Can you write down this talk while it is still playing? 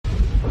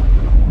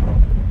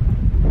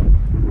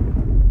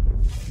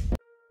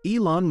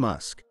Elon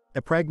Musk,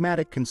 a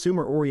pragmatic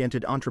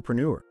consumer-oriented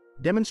entrepreneur,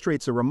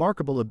 demonstrates a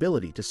remarkable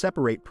ability to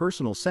separate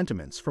personal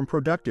sentiments from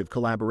productive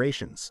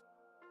collaborations.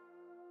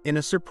 In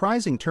a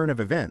surprising turn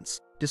of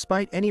events,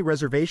 despite any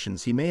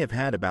reservations he may have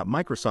had about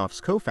Microsoft's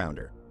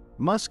co-founder,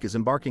 Musk is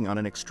embarking on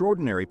an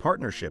extraordinary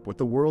partnership with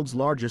the world's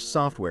largest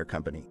software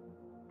company.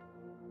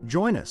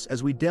 Join us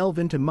as we delve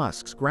into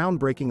Musk's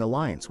groundbreaking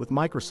alliance with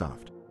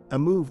Microsoft, a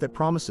move that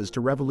promises to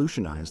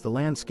revolutionize the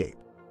landscape.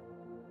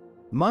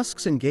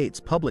 Musk's and Gates'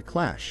 public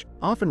clash,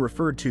 often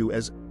referred to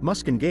as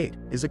Musk and Gate,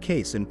 is a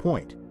case in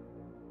point.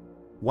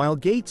 While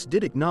Gates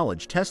did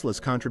acknowledge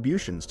Tesla's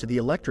contributions to the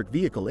electric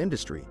vehicle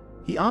industry,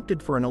 he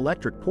opted for an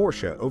electric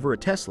Porsche over a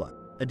Tesla,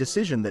 a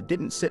decision that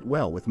didn't sit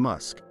well with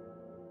Musk.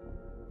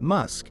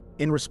 Musk,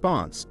 in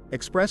response,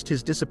 expressed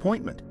his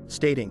disappointment,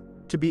 stating,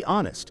 "To be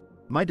honest,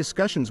 my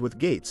discussions with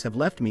Gates have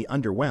left me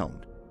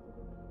underwhelmed."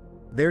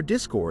 Their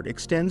discord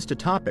extends to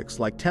topics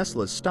like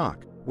Tesla's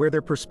stock, where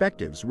their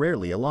perspectives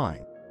rarely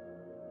align.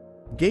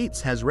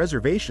 Gates has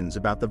reservations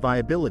about the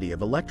viability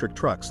of electric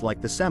trucks like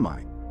the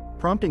Semi,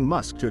 prompting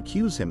Musk to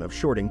accuse him of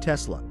shorting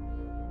Tesla.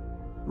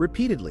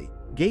 Repeatedly,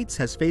 Gates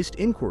has faced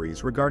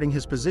inquiries regarding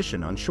his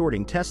position on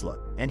shorting Tesla,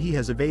 and he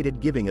has evaded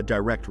giving a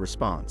direct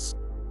response.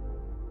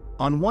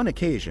 On one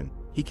occasion,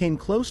 he came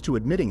close to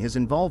admitting his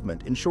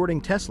involvement in shorting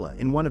Tesla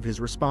in one of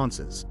his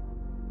responses.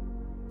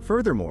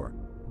 Furthermore,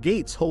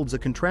 Gates holds a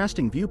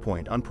contrasting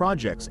viewpoint on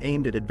projects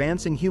aimed at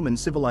advancing human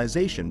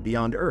civilization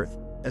beyond Earth,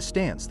 a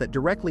stance that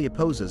directly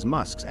opposes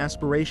Musk's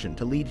aspiration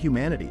to lead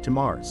humanity to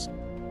Mars.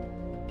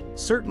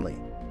 Certainly,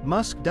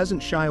 Musk doesn't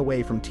shy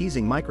away from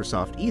teasing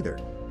Microsoft either,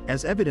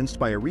 as evidenced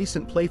by a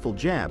recent playful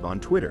jab on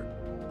Twitter,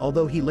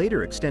 although he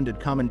later extended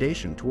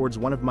commendation towards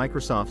one of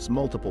Microsoft's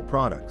multiple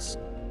products.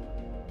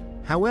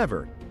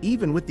 However,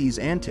 even with these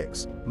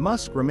antics,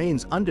 Musk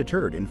remains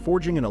undeterred in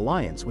forging an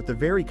alliance with the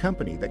very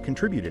company that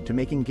contributed to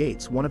making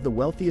Gates one of the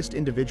wealthiest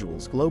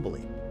individuals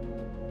globally.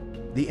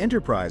 The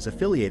enterprise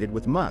affiliated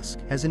with Musk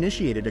has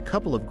initiated a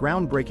couple of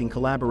groundbreaking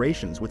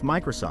collaborations with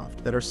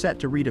Microsoft that are set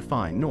to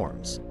redefine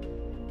norms.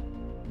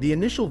 The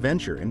initial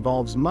venture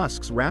involves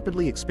Musk's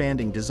rapidly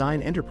expanding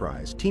design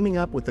enterprise teaming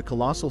up with the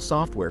colossal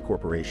software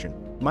corporation,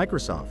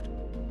 Microsoft,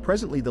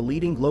 presently the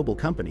leading global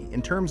company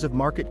in terms of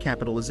market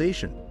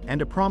capitalization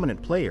and a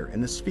prominent player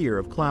in the sphere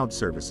of cloud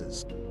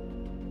services.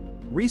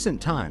 Recent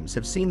times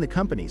have seen the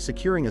company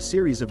securing a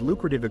series of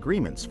lucrative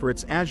agreements for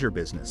its Azure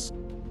business.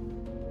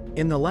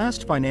 In the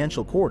last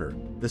financial quarter,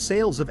 the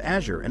sales of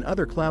Azure and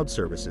other cloud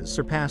services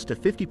surpassed a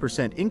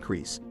 50%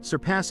 increase,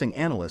 surpassing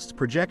analysts'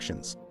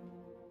 projections.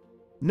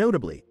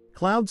 Notably,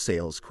 cloud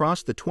sales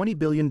crossed the $20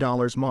 billion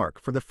mark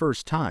for the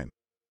first time.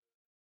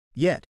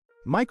 Yet,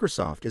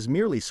 Microsoft is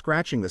merely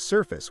scratching the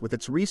surface with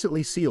its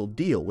recently sealed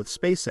deal with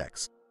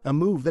SpaceX, a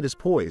move that is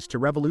poised to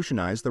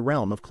revolutionize the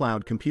realm of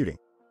cloud computing.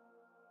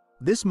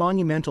 This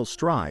monumental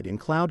stride in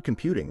cloud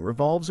computing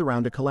revolves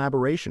around a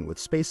collaboration with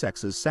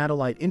SpaceX's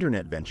satellite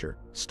internet venture,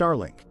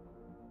 Starlink.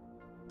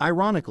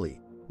 Ironically,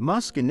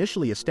 Musk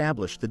initially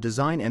established the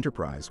design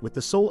enterprise with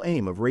the sole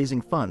aim of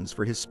raising funds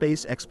for his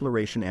space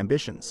exploration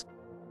ambitions.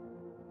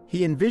 He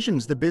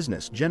envisions the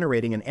business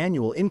generating an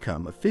annual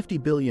income of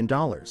 $50 billion,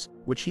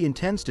 which he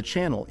intends to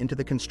channel into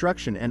the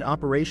construction and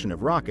operation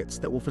of rockets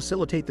that will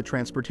facilitate the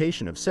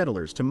transportation of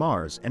settlers to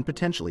Mars and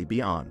potentially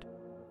beyond.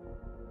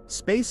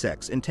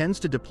 SpaceX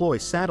intends to deploy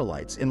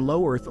satellites in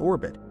low Earth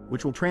orbit,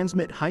 which will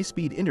transmit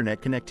high-speed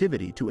internet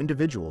connectivity to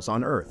individuals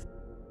on Earth.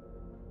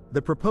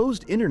 The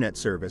proposed internet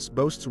service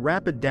boasts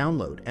rapid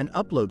download and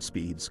upload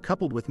speeds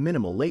coupled with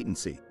minimal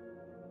latency.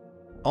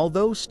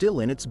 Although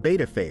still in its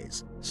beta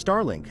phase,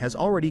 Starlink has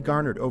already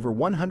garnered over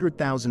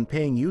 100,000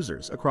 paying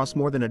users across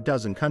more than a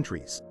dozen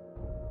countries.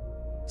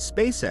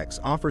 SpaceX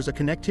offers a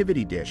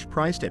connectivity dish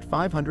priced at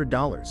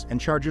 $500 and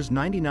charges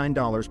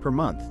 $99 per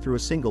month through a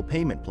single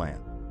payment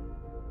plan.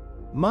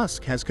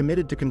 Musk has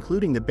committed to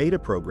concluding the beta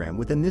program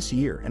within this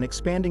year and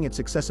expanding its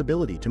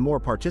accessibility to more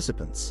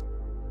participants.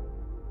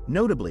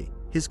 Notably,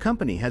 his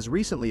company has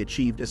recently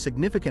achieved a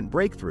significant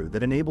breakthrough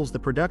that enables the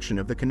production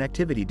of the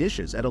connectivity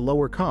dishes at a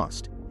lower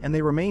cost, and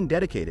they remain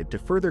dedicated to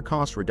further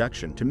cost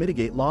reduction to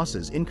mitigate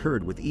losses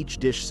incurred with each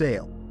dish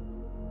sale.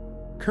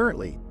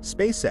 Currently,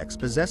 SpaceX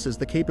possesses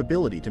the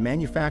capability to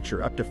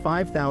manufacture up to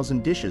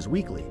 5,000 dishes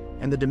weekly,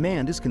 and the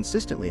demand is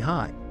consistently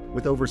high,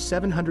 with over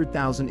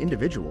 700,000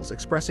 individuals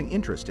expressing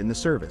interest in the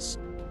service.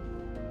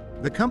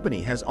 The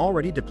company has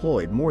already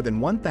deployed more than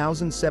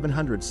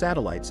 1,700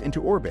 satellites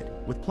into orbit,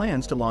 with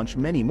plans to launch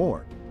many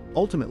more,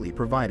 ultimately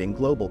providing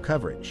global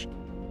coverage.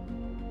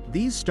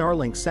 These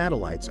Starlink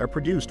satellites are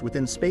produced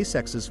within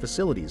SpaceX's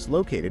facilities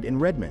located in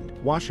Redmond,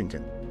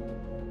 Washington.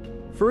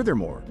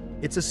 Furthermore,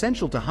 it's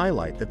essential to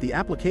highlight that the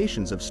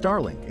applications of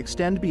Starlink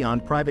extend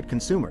beyond private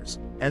consumers,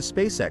 as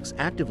SpaceX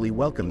actively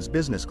welcomes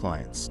business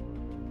clients.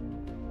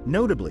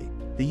 Notably,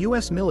 the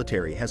U.S.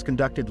 military has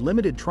conducted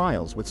limited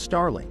trials with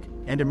Starlink,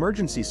 and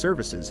emergency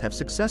services have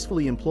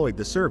successfully employed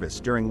the service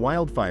during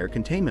wildfire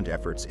containment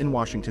efforts in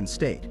Washington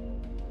state.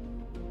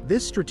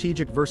 This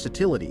strategic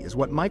versatility is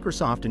what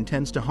Microsoft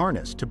intends to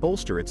harness to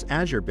bolster its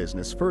Azure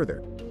business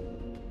further.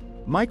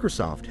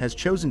 Microsoft has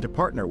chosen to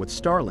partner with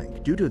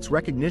Starlink due to its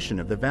recognition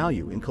of the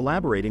value in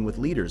collaborating with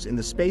leaders in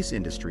the space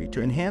industry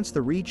to enhance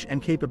the reach and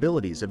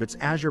capabilities of its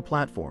Azure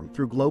platform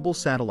through global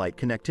satellite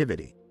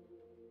connectivity.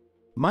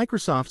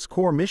 Microsoft's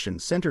core mission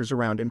centers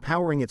around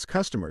empowering its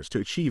customers to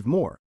achieve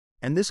more,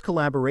 and this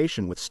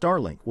collaboration with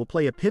Starlink will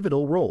play a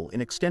pivotal role in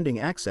extending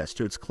access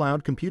to its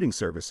cloud computing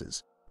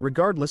services,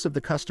 regardless of the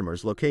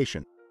customer's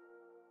location.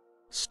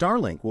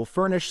 Starlink will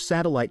furnish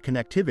satellite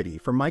connectivity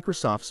for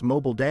Microsoft's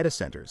mobile data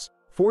centers,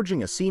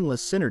 forging a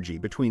seamless synergy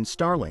between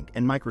Starlink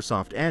and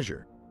Microsoft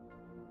Azure.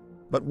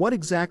 But what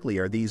exactly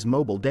are these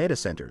mobile data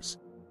centers?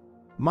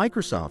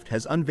 Microsoft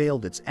has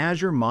unveiled its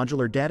Azure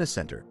Modular Data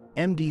Center,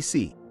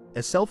 MDC,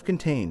 a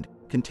self-contained,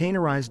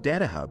 containerized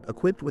data hub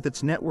equipped with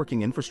its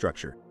networking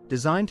infrastructure,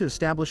 designed to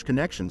establish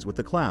connections with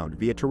the cloud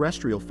via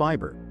terrestrial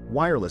fiber,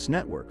 wireless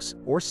networks,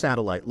 or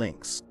satellite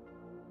links.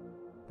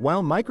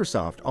 While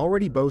Microsoft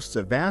already boasts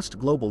a vast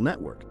global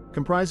network,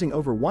 comprising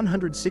over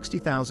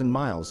 160,000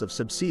 miles of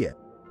subsea,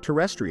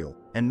 terrestrial,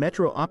 and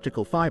metro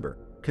optical fiber,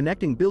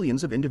 connecting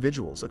billions of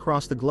individuals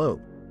across the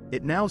globe,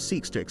 it now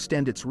seeks to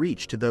extend its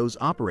reach to those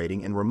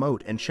operating in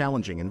remote and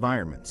challenging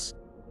environments.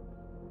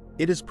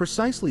 It is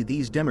precisely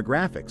these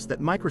demographics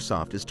that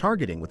Microsoft is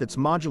targeting with its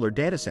modular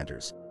data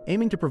centers,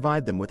 aiming to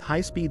provide them with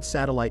high-speed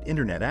satellite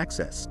internet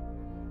access.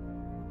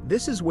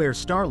 This is where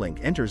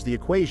Starlink enters the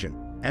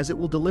equation, as it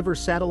will deliver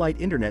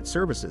satellite internet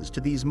services to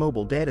these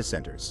mobile data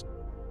centers.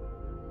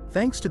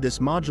 Thanks to this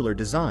modular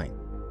design,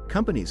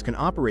 companies can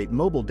operate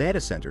mobile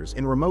data centers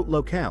in remote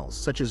locales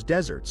such as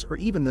deserts or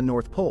even the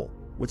North Pole,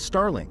 with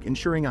Starlink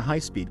ensuring a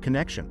high-speed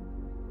connection.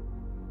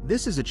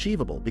 This is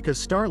achievable because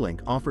Starlink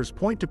offers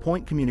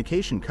point-to-point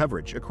communication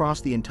coverage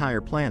across the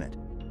entire planet.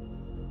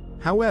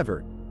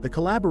 However, the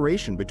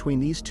collaboration between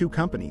these two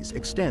companies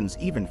extends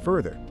even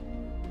further.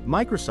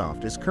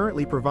 Microsoft is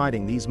currently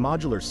providing these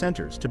modular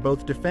centers to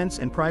both defense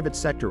and private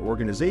sector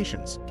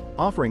organizations,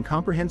 offering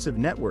comprehensive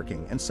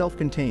networking and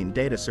self-contained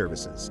data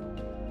services.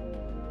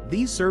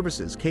 These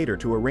services cater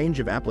to a range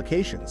of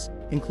applications,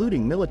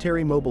 including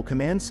military mobile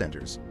command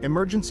centers,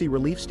 emergency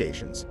relief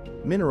stations,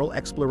 mineral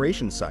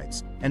exploration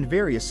sites, and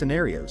various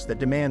scenarios that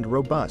demand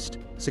robust,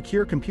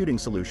 secure computing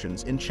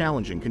solutions in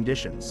challenging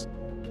conditions.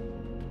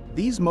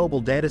 These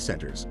mobile data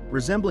centers,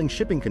 resembling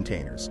shipping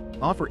containers,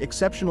 offer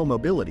exceptional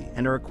mobility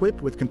and are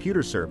equipped with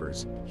computer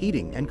servers,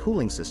 heating and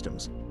cooling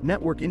systems,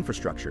 network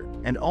infrastructure,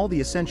 and all the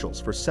essentials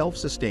for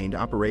self-sustained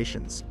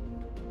operations.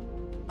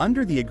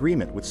 Under the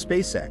agreement with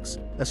SpaceX,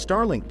 a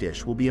Starlink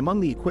dish will be among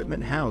the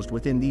equipment housed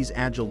within these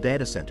agile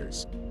data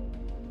centers.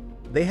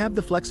 They have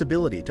the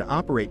flexibility to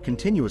operate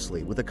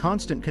continuously with a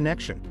constant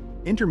connection,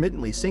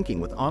 intermittently syncing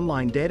with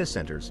online data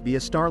centers via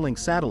Starlink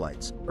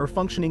satellites or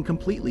functioning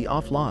completely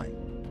offline.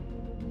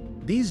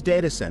 These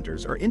data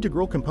centers are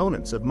integral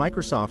components of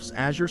Microsoft's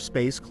Azure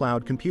Space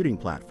Cloud Computing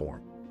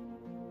platform.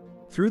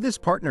 Through this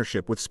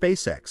partnership with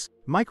SpaceX,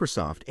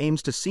 Microsoft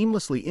aims to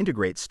seamlessly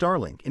integrate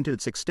Starlink into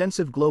its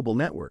extensive global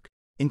network,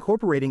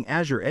 incorporating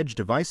Azure Edge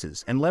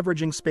devices and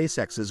leveraging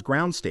SpaceX's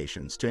ground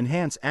stations to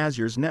enhance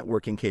Azure's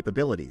networking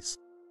capabilities.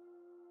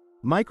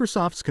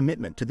 Microsoft's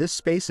commitment to this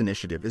space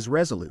initiative is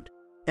resolute,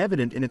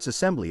 evident in its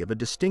assembly of a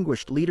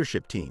distinguished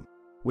leadership team,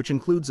 which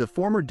includes a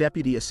former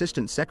Deputy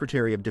Assistant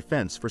Secretary of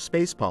Defense for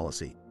Space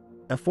Policy,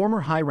 a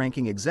former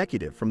high-ranking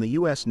executive from the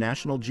U.S.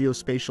 National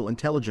Geospatial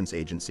Intelligence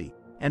Agency,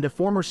 and a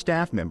former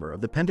staff member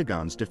of the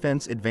Pentagon's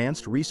Defense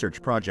Advanced Research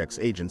Projects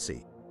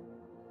Agency.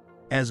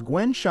 As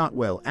Gwen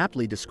Shotwell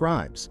aptly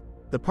describes,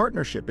 the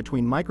partnership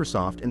between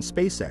Microsoft and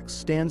SpaceX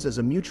stands as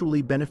a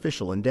mutually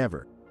beneficial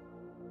endeavor.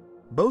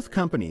 Both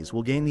companies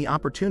will gain the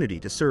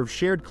opportunity to serve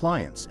shared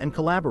clients and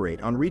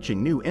collaborate on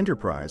reaching new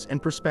enterprise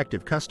and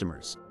prospective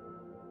customers.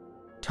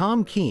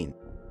 Tom Keene,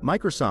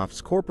 Microsoft's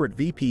corporate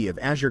VP of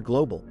Azure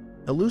Global,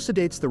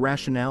 elucidates the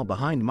rationale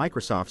behind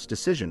Microsoft's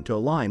decision to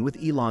align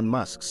with Elon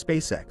Musk's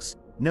SpaceX,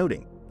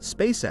 noting,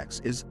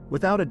 SpaceX is,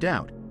 without a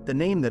doubt, the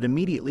name that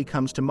immediately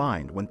comes to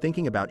mind when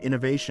thinking about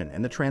innovation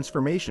and the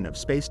transformation of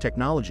space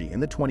technology in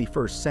the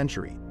 21st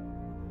century.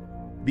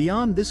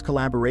 Beyond this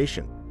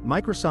collaboration,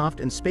 Microsoft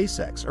and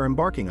SpaceX are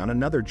embarking on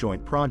another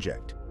joint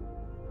project.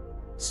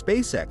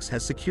 SpaceX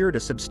has secured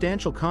a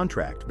substantial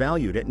contract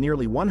valued at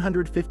nearly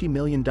 $150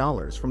 million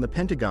from the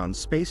Pentagon's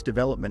Space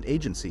Development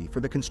Agency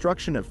for the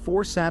construction of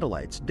 4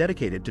 satellites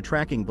dedicated to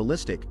tracking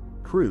ballistic,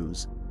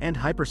 cruise, and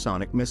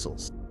hypersonic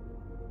missiles.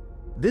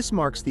 This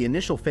marks the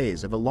initial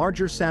phase of a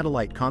larger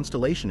satellite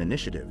constellation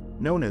initiative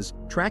known as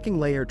Tracking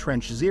Layer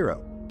Trench 0,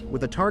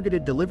 with a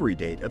targeted delivery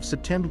date of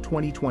September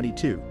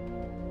 2022.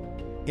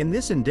 In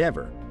this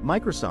endeavor,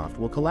 Microsoft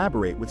will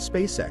collaborate with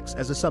SpaceX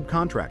as a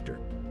subcontractor.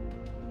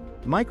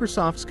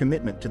 Microsoft's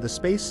commitment to the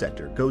space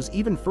sector goes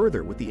even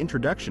further with the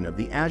introduction of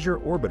the Azure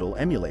Orbital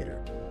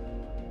Emulator.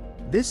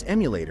 This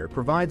emulator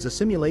provides a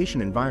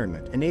simulation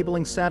environment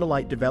enabling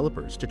satellite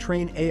developers to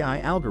train AI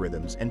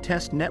algorithms and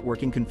test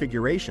networking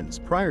configurations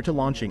prior to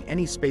launching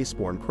any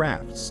spaceborne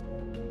crafts.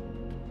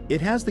 It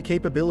has the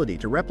capability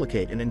to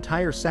replicate an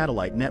entire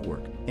satellite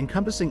network,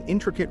 encompassing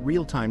intricate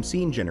real-time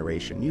scene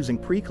generation using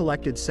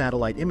pre-collected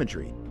satellite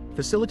imagery,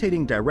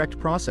 facilitating direct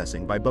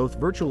processing by both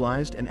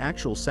virtualized and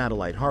actual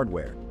satellite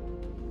hardware.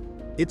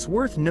 It's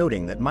worth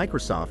noting that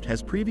Microsoft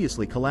has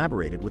previously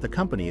collaborated with a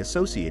company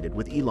associated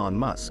with Elon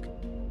Musk.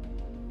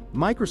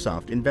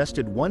 Microsoft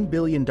invested $1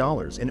 billion in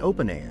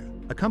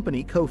OpenAI, a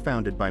company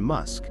co-founded by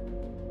Musk.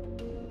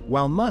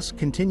 While Musk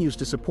continues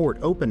to support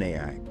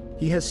OpenAI,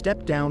 he has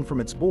stepped down from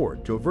its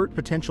board to avert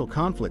potential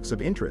conflicts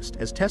of interest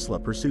as Tesla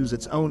pursues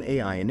its own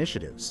AI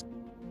initiatives.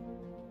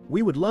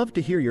 We would love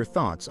to hear your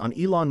thoughts on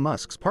Elon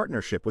Musk's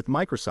partnership with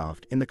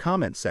Microsoft in the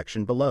comments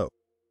section below.